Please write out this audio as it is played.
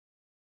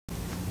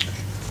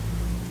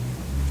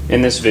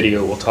In this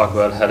video, we'll talk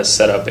about how to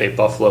set up a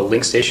BUFFALO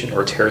LinkStation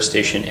or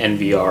TeraStation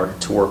NVR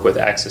to work with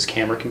Axis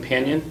Camera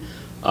Companion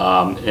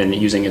and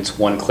using its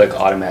one-click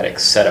automatic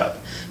setup.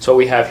 So what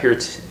we have here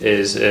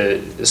is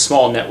a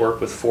small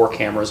network with 4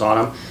 cameras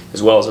on them,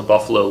 as well as a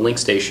BUFFALO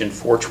LinkStation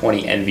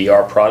 420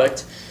 NVR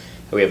product.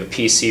 And we have a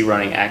PC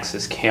running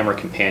Axis Camera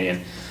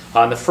Companion.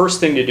 The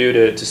first thing to do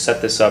to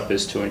set this up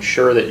is to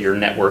ensure that your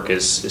network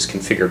is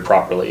configured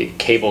properly.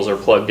 Cables are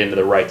plugged into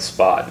the right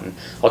spot, and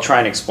I'll try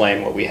and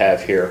explain what we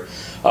have here.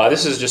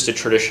 This is just a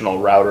traditional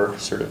router,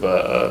 sort of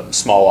a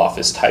small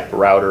office type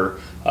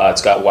router.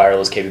 It's got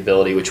wireless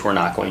capability, which we're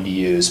not going to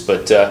use,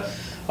 but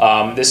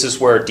this is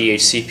where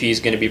DHCP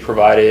is going to be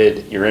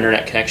provided. Your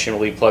internet connection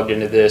will be plugged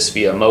into this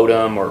via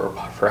modem, or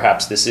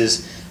perhaps this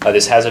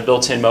has a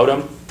built-in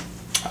modem.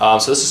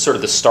 So this is sort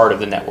of the start of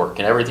the network,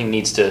 and everything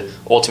needs to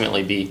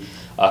ultimately be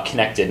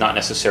connected, not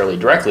necessarily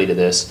directly to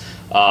this,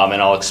 and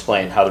I'll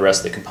explain how the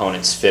rest of the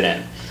components fit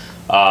in.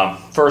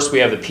 First, we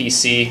have the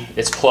PC.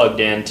 It's plugged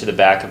in to the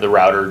back of the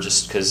router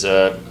just because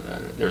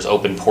there's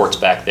open ports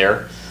back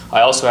there.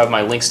 I also have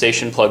my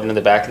LinkStation plugged into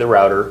the back of the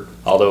router,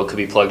 although it could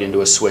be plugged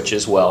into a switch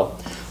as well.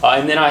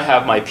 And then I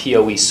have my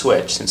PoE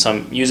switch. Since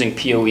I'm using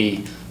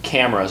PoE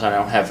cameras, I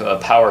don't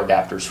have power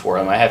adapters for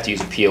them. I have to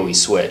use a PoE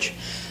switch.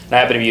 And I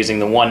happen to be using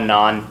the one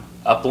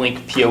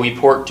non-uplink PoE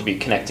port to be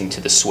connecting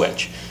to the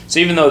switch. So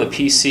even though the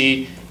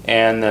PC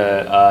and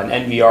the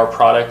NVR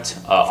product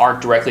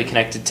aren't directly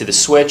connected to the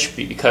switch,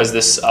 because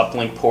this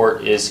uplink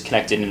port is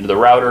connected into the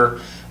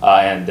router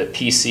and the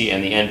PC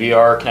and the NVR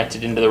are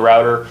connected into the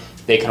router,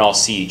 they can all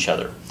see each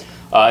other.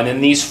 And then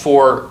these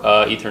 4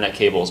 Ethernet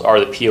cables are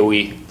the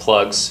PoE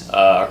plugs,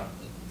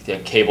 the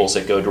cables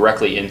that go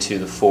directly into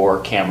the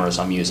 4 cameras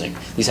I'm using.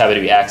 These happen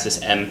to be Axis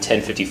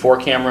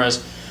M1054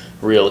 cameras,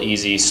 real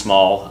easy,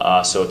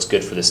 small, so it's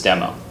good for this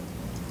demo.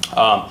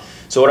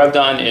 So what I've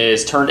done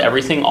is turned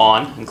everything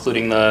on,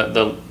 including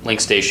the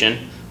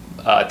LinkStation.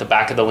 At the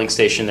back of the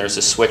LinkStation there's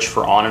a switch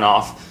for on and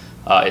off.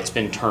 It's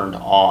been turned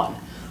on.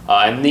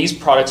 And these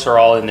products are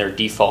all in their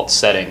default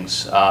settings.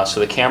 So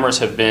the cameras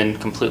have been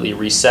completely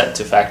reset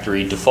to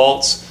factory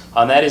defaults.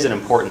 That is an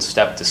important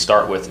step to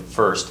start with at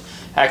first.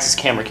 Axis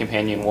Camera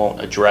Companion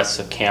won't address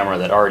a camera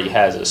that already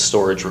has a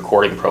storage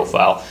recording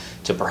profile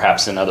to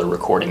perhaps another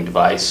recording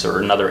device or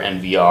another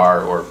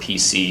NVR or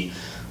PC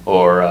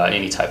or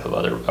any type of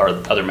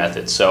other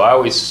methods. So I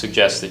always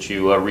suggest that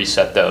you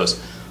reset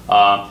those.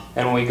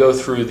 And when we go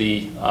through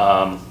the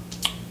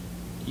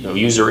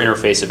user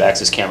interface of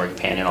Axis Camera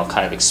Companion, I'll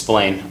kind of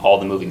explain all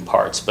the moving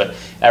parts. But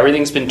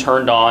everything's been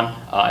turned on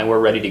and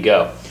we're ready to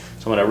go.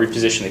 So I'm going to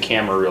reposition the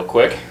camera real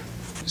quick.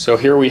 So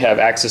here we have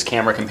Axis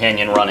Camera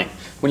Companion running.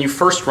 When you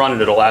first run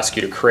it, it'll ask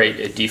you to create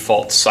a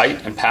default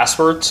site and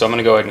password. So I'm going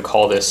to go ahead and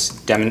call this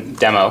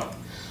demo.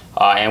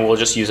 And we'll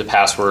just use a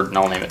password, and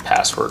I'll name it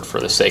password for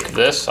the sake of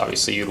this.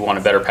 Obviously you'd want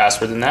a better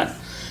password than that.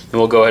 Then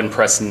we'll go ahead and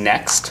press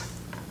next.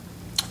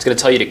 It's going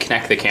to tell you to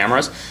connect the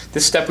cameras.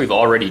 This step we've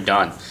already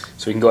done.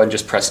 So we can go ahead and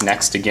just press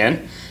next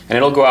again, and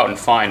it'll go out and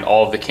find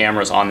all of the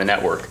cameras on the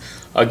network.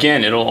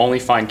 Again, it'll only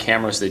find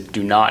cameras that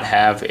do not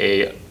have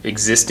a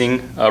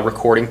existing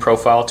recording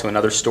profile to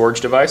another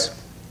storage device.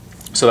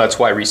 So that's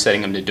why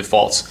resetting them to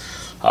defaults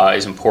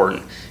is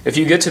important. If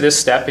you get to this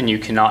step and you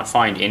cannot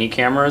find any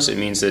cameras, it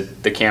means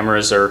that the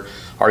cameras are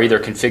either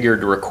configured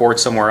to record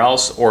somewhere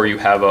else, or you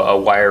have a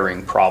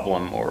wiring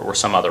problem or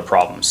some other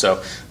problem.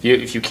 So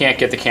if you can't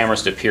get the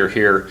cameras to appear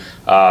here,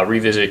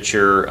 revisit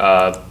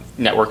your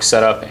network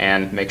setup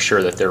and make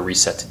sure that they're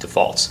reset to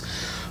defaults.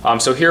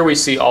 So here we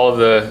see all of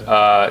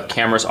the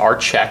cameras are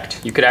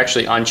checked. You could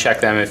actually uncheck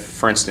them if,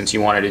 for instance,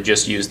 you wanted to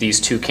just use these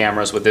 2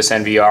 cameras with this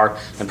NVR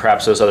and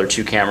perhaps those other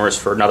 2 cameras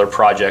for another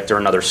project or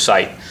another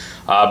site.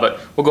 But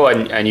we'll go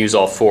ahead and use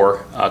all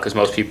 4 because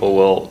most people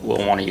will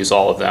want to use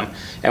all of them.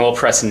 And we'll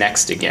press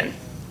next again.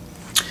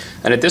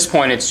 And at this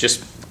point it's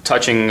just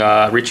touching,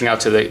 reaching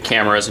out to the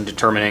cameras and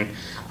determining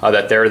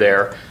that they're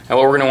there. And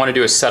what we're going to want to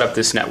do is set up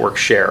this network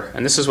share.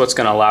 And this is what's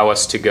going to allow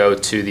us to go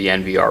to the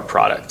NVR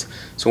product.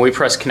 So when we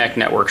press connect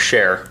network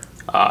share,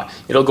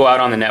 it'll go out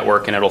on the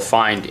network and it'll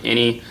find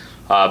any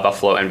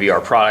BUFFALO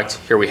NVR product.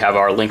 Here we have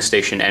our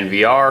LinkStation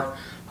NVR.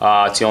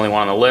 It's the only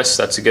one on the list.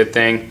 That's a good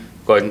thing.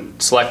 Go ahead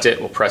and select it.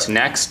 We'll press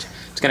next.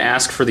 It's going to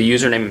ask for the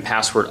username and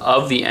password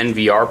of the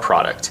NVR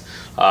product.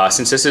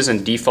 Since this is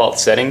in default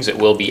settings, it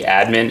will be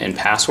admin and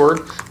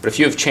password. But if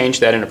you have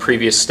changed that in a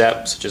previous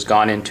step, such as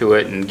gone into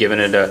it and given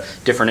it a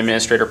different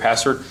administrator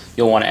password,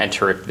 you'll want to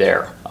enter it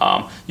there.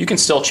 You can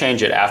still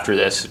change it after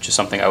this, which is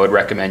something I would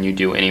recommend you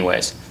do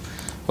anyways.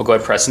 We'll go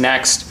ahead and press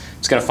next.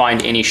 It's going to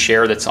find any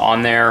share that's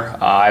on there.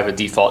 I have a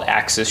default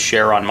Axis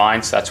share on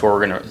mine, so that's where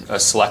we're going to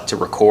select to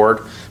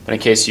record. But in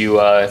case you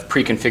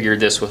pre-configured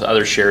this with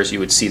other shares, you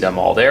would see them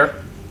all there.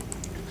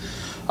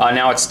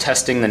 Now it's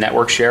testing the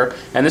network share,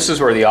 and this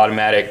is where the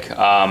automatic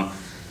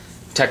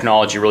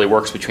technology really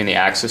works between the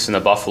Axis and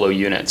the BUFFALO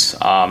units.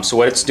 So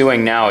what it's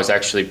doing now is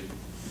actually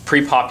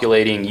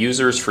pre-populating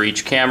users for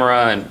each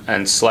camera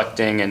and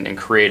selecting and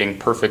creating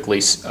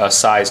perfectly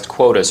sized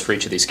quotas for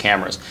each of these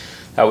cameras.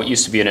 What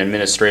used to be an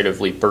administrative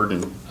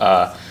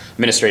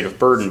administrative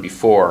burden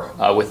before.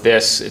 With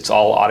this, it's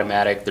all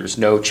automatic. There's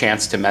no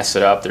chance to mess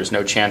it up. There's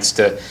no chance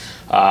to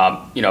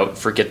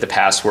forget the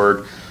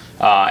password.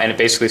 And it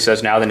basically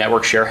says now the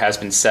network share has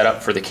been set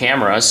up for the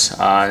cameras.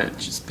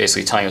 It's just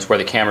basically telling us where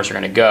the cameras are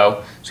going to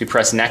go. So we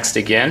press next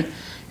again,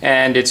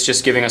 and it's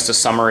just giving us a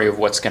summary of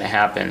what's going to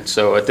happen.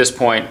 So at this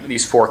point,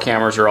 these 4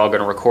 cameras are all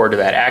going to record to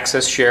that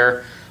access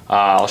share.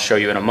 I'll show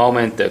you in a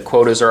moment. The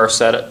quotas are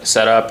set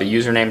up, the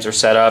usernames are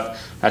set up.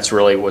 That's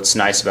really what's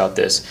nice about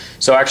this.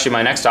 So actually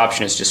my next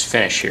option is just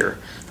finish here.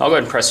 I'll go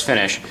ahead and press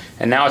finish,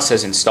 and now it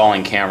says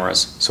installing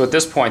cameras. So at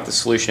this point the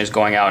solution is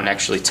going out and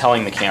actually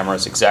telling the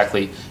cameras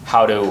exactly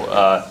how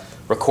to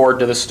record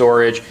to the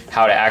storage,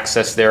 how to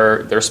access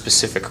their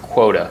specific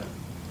quota.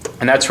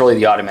 And that's really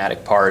the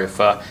automatic part. If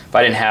I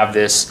didn't have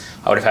this,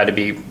 I would have had to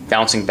be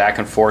bouncing back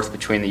and forth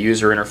between the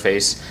user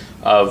interface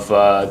of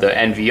the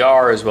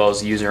NVR as well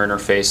as the user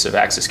interface of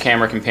Access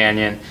Camera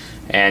Companion,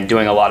 and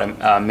doing a lot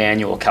of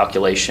manual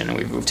calculation.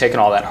 And we've taken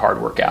all that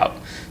hard work out.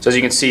 So as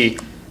you can see,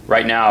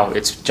 right now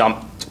it's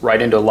jumped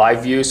right into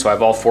live view, so I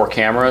have all 4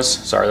 cameras.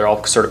 Sorry, they're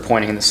all sort of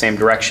pointing in the same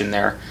direction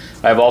there.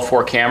 I have all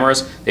 4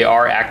 cameras. They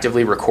are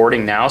actively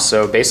recording now,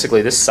 so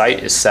basically this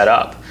site is set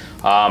up.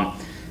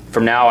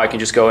 From now I can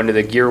just go into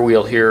the gear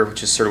wheel here,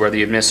 which is sort of where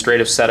the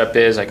administrative setup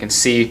is. I can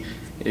see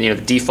the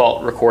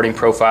default recording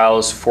profile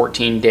is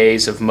 14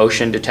 days of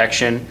motion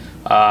detection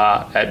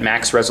at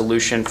max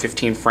resolution,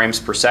 15 frames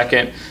per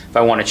second. If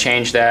I want to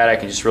change that, I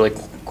can just really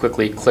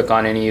quickly click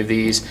on any of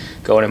these,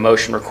 go into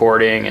motion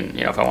recording, and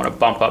if I want to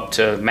bump up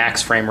to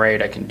max frame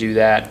rate, I can do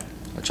that,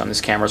 which on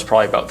this camera is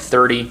probably about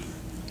 30.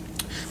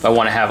 If I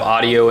want to have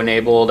audio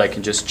enabled, I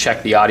can just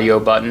check the audio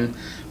button.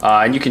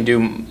 And you can do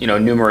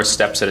numerous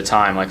steps at a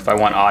time. Like if I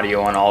want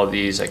audio on all of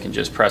these, I can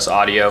just press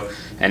audio,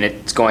 and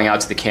it's going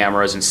out to the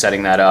cameras and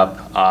setting that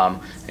up.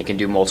 I can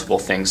do multiple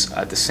things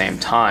at the same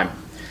time.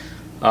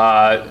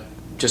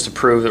 Just to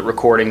prove that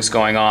recording's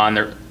going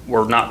on,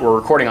 we're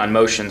recording on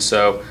motion,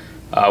 so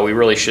we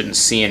really shouldn't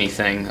see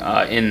anything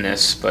in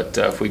this. But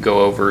if we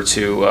go over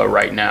to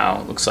right now,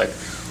 it looks like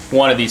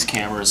one of these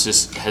cameras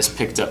just has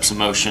picked up some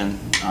motion.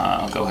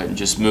 I'll go ahead and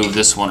just move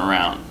this one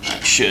around.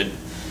 That should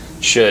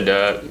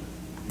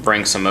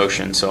bring some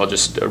motion. So I'll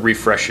just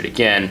refresh it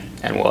again,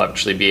 and we'll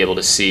actually be able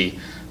to see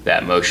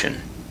that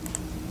motion.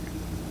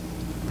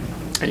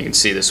 And you can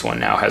see this one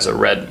now has a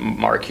red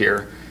mark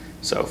here.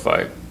 So if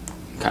I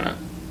kind of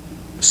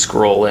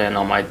scroll in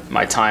on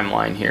my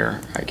timeline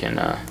here, I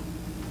can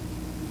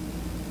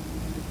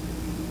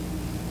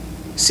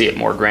see it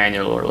more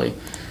granularly.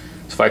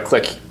 So if I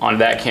click on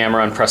that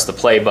camera and press the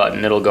play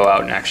button, it'll go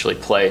out and actually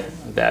play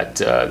that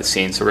the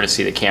scene. So we're going to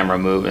see the camera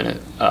move in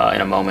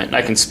a moment. And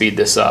I can speed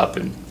this up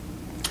and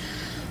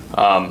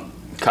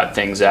cut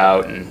things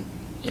out, and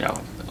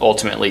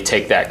ultimately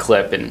take that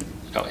clip and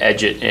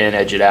edge it in,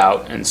 edge it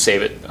out, and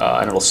save it,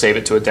 and it'll save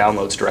it to a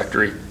downloads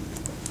directory.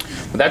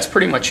 But that's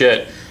pretty much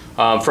it.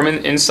 From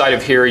inside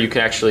of here, you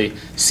can actually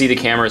see the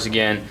cameras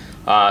again,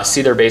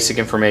 see their basic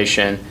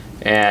information,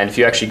 and if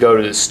you actually go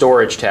to the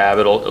storage tab,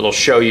 it'll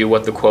show you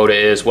what the quota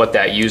is, what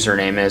that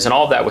username is, and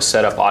all of that was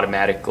set up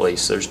automatically.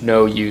 So there's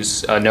no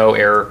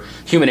error,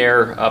 human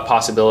error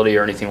possibility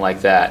or anything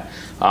like that.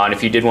 And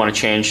if you did want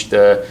to change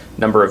the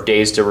number of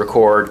days to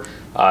record,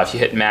 if you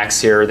hit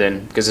max here,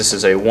 then because this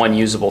is a 1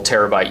 usable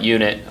terabyte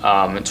unit,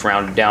 it's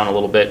rounded down a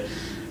little bit,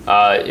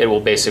 it will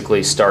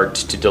basically start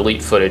to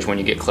delete footage when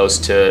you get close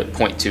to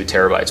 0.2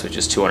 terabytes, which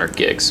is 200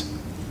 gigs.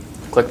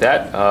 Click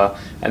that,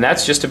 and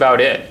that's just about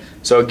it.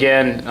 So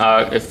again,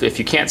 if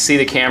you can't see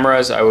the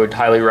cameras, I would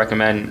highly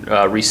recommend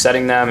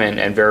resetting them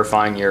and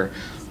verifying your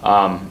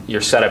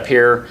setup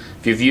here.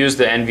 If you've used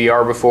the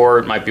NVR before,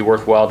 it might be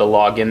worthwhile to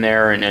log in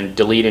there and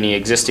delete any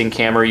existing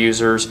camera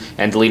users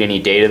and delete any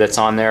data that's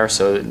on there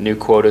so that new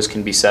quotas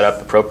can be set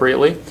up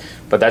appropriately.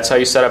 But that's how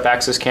you set up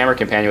Access Camera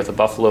Companion with a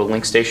BUFFALO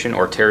LinkStation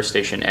or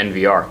TeraStation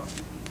NVR.